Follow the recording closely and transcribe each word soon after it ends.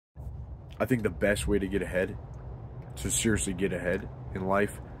I think the best way to get ahead, to seriously get ahead in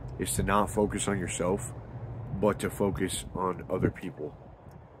life, is to not focus on yourself, but to focus on other people.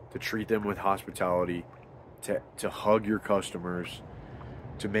 To treat them with hospitality, to hug your customers,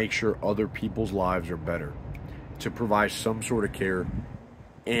 to make sure other people's lives are better, to provide some sort of care.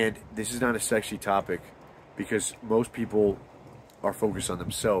 And this is not a sexy topic because most people are focused on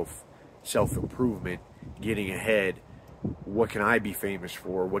themselves, self-improvement, getting ahead. What can I be famous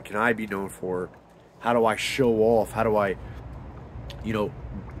for? What can I be known for? How do I show off? How do I, a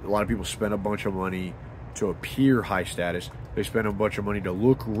lot of people spend a bunch of money to appear high status. They spend a bunch of money to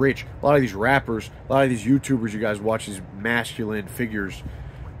look rich. A lot of these rappers, a lot of these YouTubers, you guys watch, these masculine figures,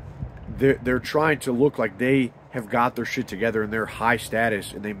 they're trying to look like they have got their shit together and they're high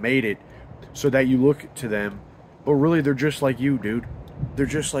status and they made it so that you look to them. But really, they're just like you, dude. They're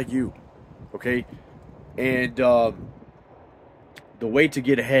just like you. Okay? And the way to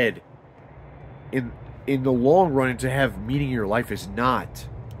get ahead in the long run and to have meaning in your life is not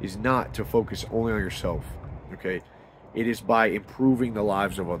to focus only on yourself. Okay? It is by improving the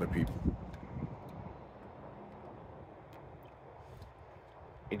lives of other people.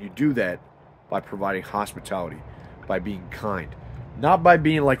 And you do that by providing hospitality, by being kind. Not by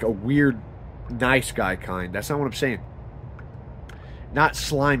being like a weird, nice guy kind. That's not what I'm saying. Not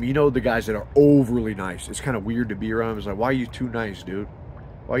slimy. You know the guys that are overly nice. It's kind of weird to be around. It's like, why are you too nice, dude?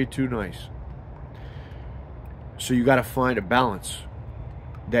 Why are you too nice? So you got to find a balance.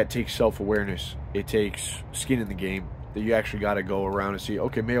 That takes self-awareness. It takes skin in the game. That you actually got to go around and see,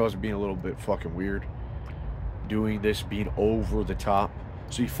 okay, maybe I was being a little bit fucking weird. Doing this, being over the top.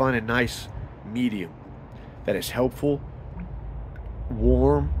 So you find a nice medium that is helpful,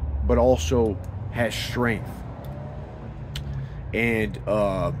 warm, but also has strength and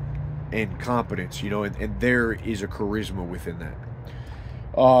competence, and there is a charisma within that.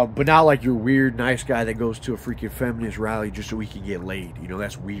 But not like your weird nice guy that goes to a freaking feminist rally just so he can get laid.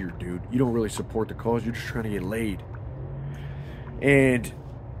 That's weird, dude. You don't really support the cause. You're just trying to get laid. And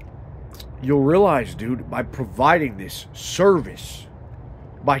you'll realize, dude, by providing this service,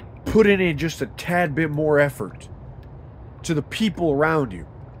 by putting in just a tad bit more effort to the people around you,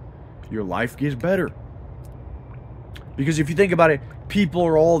 your life gets better. Because if you think about it, people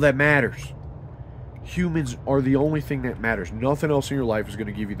are all that matters. Humans are the only thing that matters. Nothing else in your life is going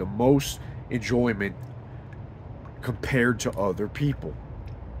to give you the most enjoyment compared to other people.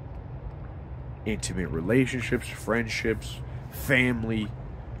 Intimate relationships, friendships, family,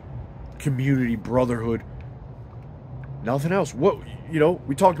 community, brotherhood. Nothing else.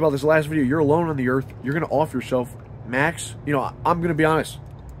 We talked about this last video. You're alone on the earth. You're going to off yourself. Max, I'm going to be honest.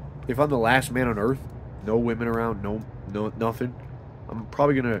 If I'm the last man on earth, no women around, no nothing, I'm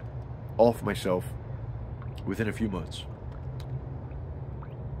probably going to off myself within a few months.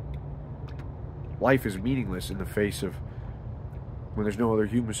 Life is meaningless in the face of when there's no other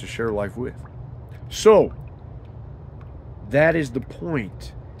humans to share life with. So, that is the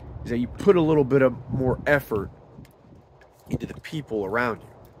point, is that you put a little bit of more effort into the people around you.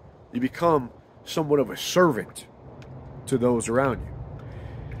 You become somewhat of a servant to those around you.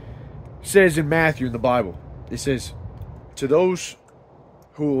 It says in Matthew in the Bible, it says, to those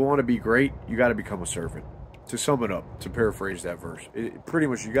who want to be great, you got to become a servant. To sum it up, to paraphrase that verse, pretty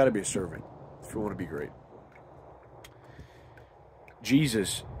much you got to be a servant if you want to be great.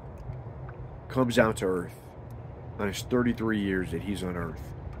 Jesus comes down to earth on his 33 years that he's on earth.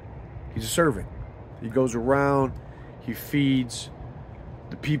 He's a servant. He goes around, he feeds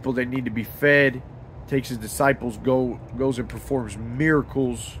the people that need to be fed, takes his disciples, goes and performs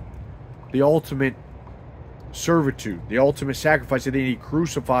miracles, the ultimate servitude, the ultimate sacrifice that they need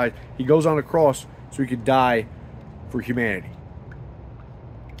crucified. He goes on a cross so he could die for humanity.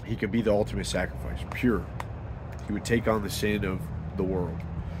 He could be the ultimate sacrifice, pure. He would take on the sin of the world.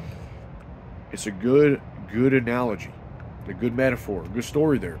 It's a good analogy, a good metaphor, a good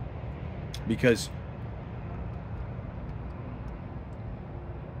story there. Because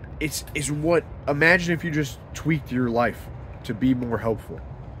it's what, imagine if you just tweaked your life to be more helpful,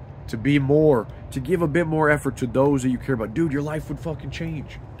 to give a bit more effort to those that you care about. Dude, your life would fucking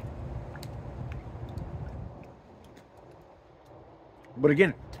change. But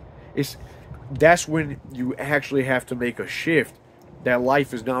again, that's when you actually have to make a shift, that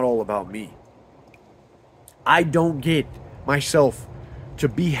life is not all about me. I don't get myself to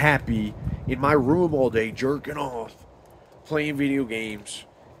be happy in my room all day, jerking off, playing video games,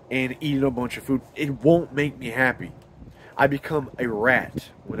 and eating a bunch of food. It won't make me happy. I become a rat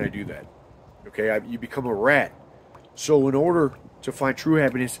when I do that. Okay, you become a rat. So in order to find true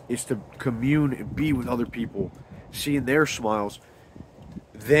happiness is to commune and be with other people, seeing their smiles.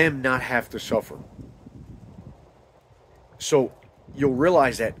 them not have to suffer. So you'll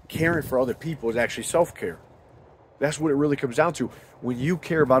realize that caring for other people is actually self-care. That's what it really comes down to. When you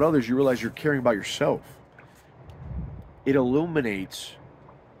care about others, you realize you're caring about yourself. It illuminates.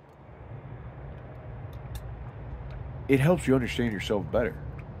 It helps you understand yourself better.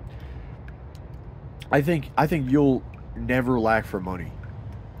 I think you'll never lack for money,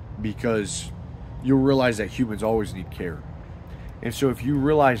 because you'll realize that humans always need care. And so if you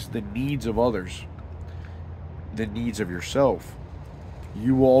realize the needs of others, the needs of yourself,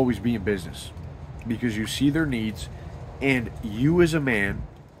 you will always be in business, because you see their needs, and you as a man,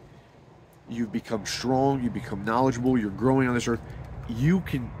 you've become strong, you become knowledgeable, you're growing on this earth, you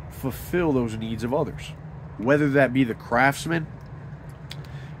can fulfill those needs of others. Whether that be the craftsman,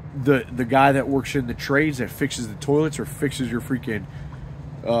 the guy that works in the trades that fixes the toilets or fixes your freaking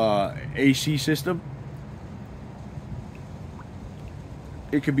AC system.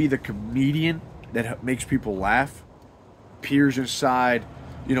 It could be the comedian that makes people laugh, peers inside,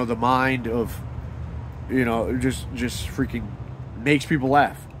 the mind of, just freaking makes people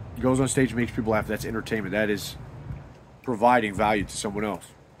laugh. Goes on stage and makes people laugh. That's entertainment. That is providing value to someone else.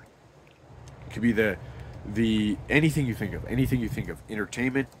 It could be the anything you think of,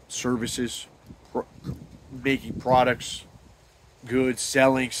 entertainment, services, making products, goods,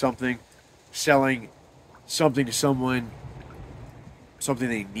 selling something to someone, something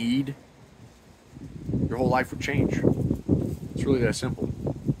they need. Your whole life would change. It's really that simple.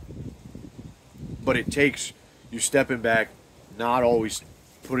 But it takes you stepping back, not always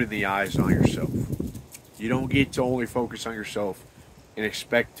putting the eyes on yourself. You don't get to only focus on yourself and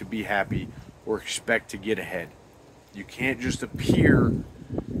expect to be happy or expect to get ahead. You can't just appear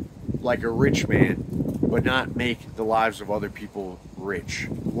like a rich man but not make the lives of other people rich.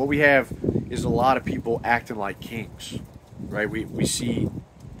 What we have is a lot of people acting like kings, right? We see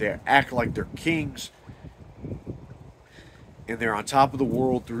they act like they're kings, and they're on top of the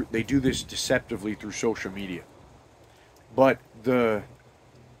world. They do this deceptively through social media. But the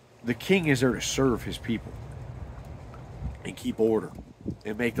king is there to serve his people and keep order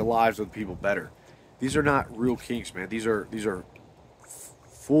and make the lives of the people better. These are not real kings, man. These are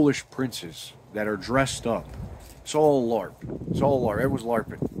foolish princes that are dressed up. It's all LARP. It's all LARP. Everyone's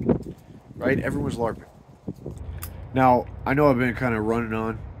LARPing, right? Everyone's LARPing. Now, I know I've been kind of running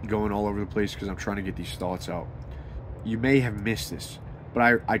on, going all over the place because I'm trying to get these thoughts out. You may have missed this,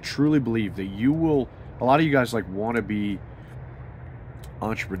 but I truly believe that you will. A lot of you guys want to be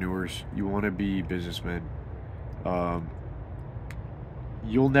entrepreneurs. You want to be businessmen.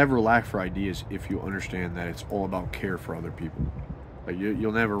 You'll never lack for ideas if you understand that it's all about care for other people.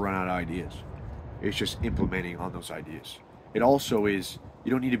 You'll never run out of ideas. It's just implementing on those ideas. It also is, you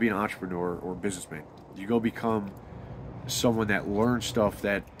don't need to be an entrepreneur or a businessman. You go become someone that learns stuff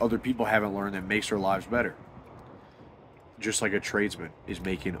that other people haven't learned that makes their lives better. Just like a tradesman is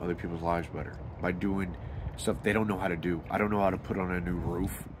making other people's lives better by doing stuff they don't know how to do. I don't know how to put on a new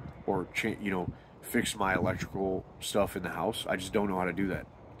roof or fix my electrical stuff in the house. I just don't know how to do that.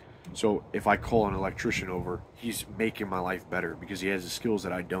 So if I call an electrician over, he's making my life better because he has the skills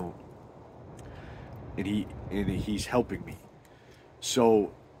that I don't, and he's helping me.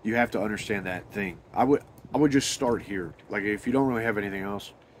 So you have to understand that thing. I would just start here. If you don't really have anything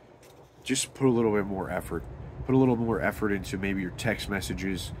else, just put a little bit more effort. Put a little more effort into maybe your text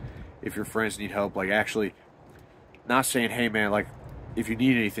messages. If your friends need help, actually not saying, hey man, if you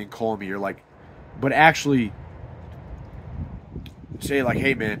need anything, call me. But actually say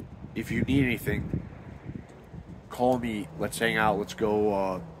hey man, if you need anything, call me. Let's hang out. Let's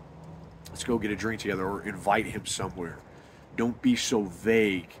go get a drink together, or invite him somewhere. Don't be so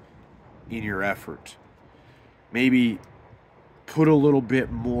vague in your effort. Maybe put a little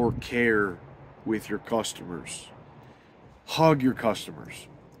bit more care with your customers. Hug your customers.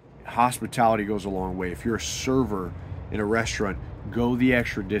 Hospitality goes a long way. If you're a server in a restaurant, go the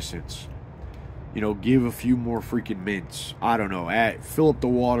extra distance. Give a few more freaking mints. I don't know. Fill up the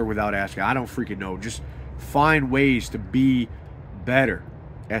water without asking. I don't freaking know. Just find ways to be better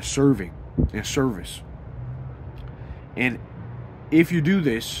at serving and service. And if you do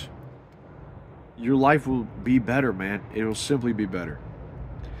this, your life will be better, man. It will simply be better.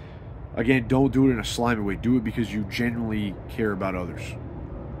 Again, don't do it in a slimy way. Do it because you genuinely care about others.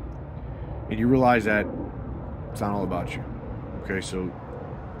 And you realize that it's not all about you. Okay, so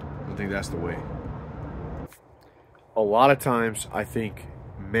I think that's the way. A lot of times, I think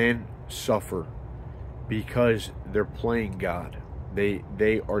men suffer because they're playing God.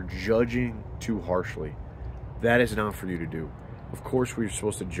 They are judging too harshly. That is not for you to do. Of course, we're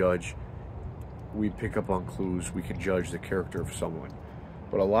supposed to judge. We pick up on clues. We can judge the character of someone.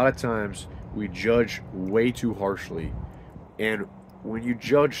 But a lot of times we judge way too harshly. And when you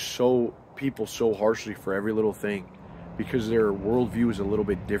judge people so harshly for every little thing, because their worldview is a little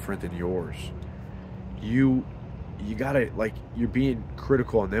bit different than yours, you gotta, like, you're being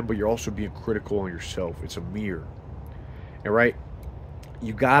critical on them, but you're also being critical on yourself. It's a mirror. And right,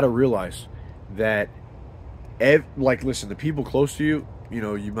 you gotta realize that, like, listen, the people close to you, you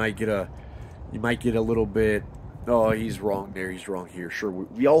know, you might get a little bit, oh, he's wrong there, he's wrong here. Sure,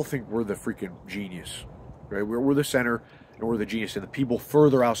 we all think we're the freaking genius, right? We're the center, and we're the genius. And the people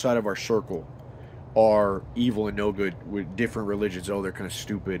further outside of our circle are evil and no good with different religions. Oh, they're kind of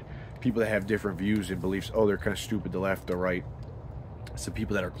stupid. People that have different views and beliefs, oh, they're kind of stupid, the left, the right. It's the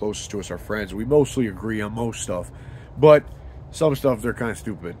people that are closest to us, our friends. We mostly agree on most stuff, but some stuff, they're kind of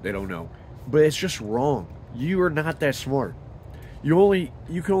stupid. They don't know. But it's just wrong. You are not that smart. You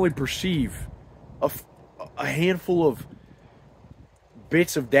can only perceive a handful of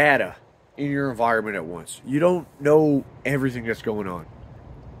bits of data in your environment at once. You don't know everything that's going on.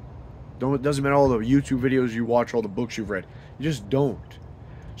 It doesn't matter all the YouTube videos you watch, all the books you've read. You just don't.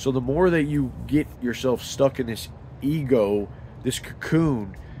 So the more that you get yourself stuck in this ego, this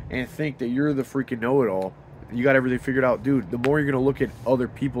cocoon, and think that you're the freaking know-it-all, you got everything figured out, dude, the more you're going to look at other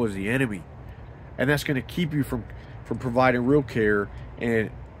people as the enemy. And that's going to keep you from providing real care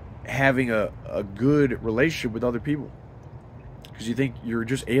and having a good relationship with other people. Because you think you're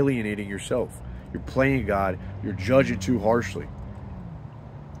just alienating yourself. You're playing God. You're judging too harshly.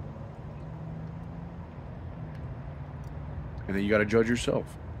 And then you got to judge yourself.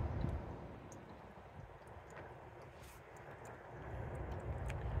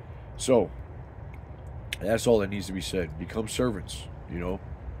 So, that's all that needs to be said. Become servants, you know.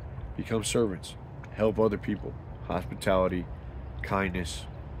 Become servants. Help other people. Hospitality, kindness.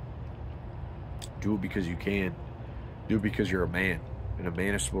 Do it because you can. Do it because you're a man. And a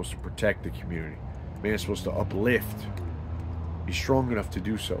man is supposed to protect the community. A man is supposed to uplift. Be strong enough to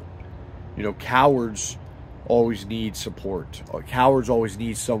do so. You know, cowards always need support. Cowards always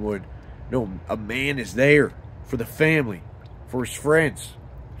need someone. No, a man is there for the family, for his friends.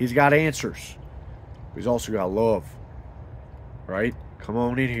 He's got answers. But he's also got love. Right? Come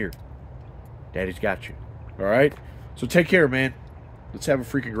on in here. Daddy's got you. Alright? So take care, man. Let's have a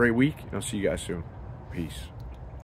freaking great week. And I'll see you guys soon. Peace.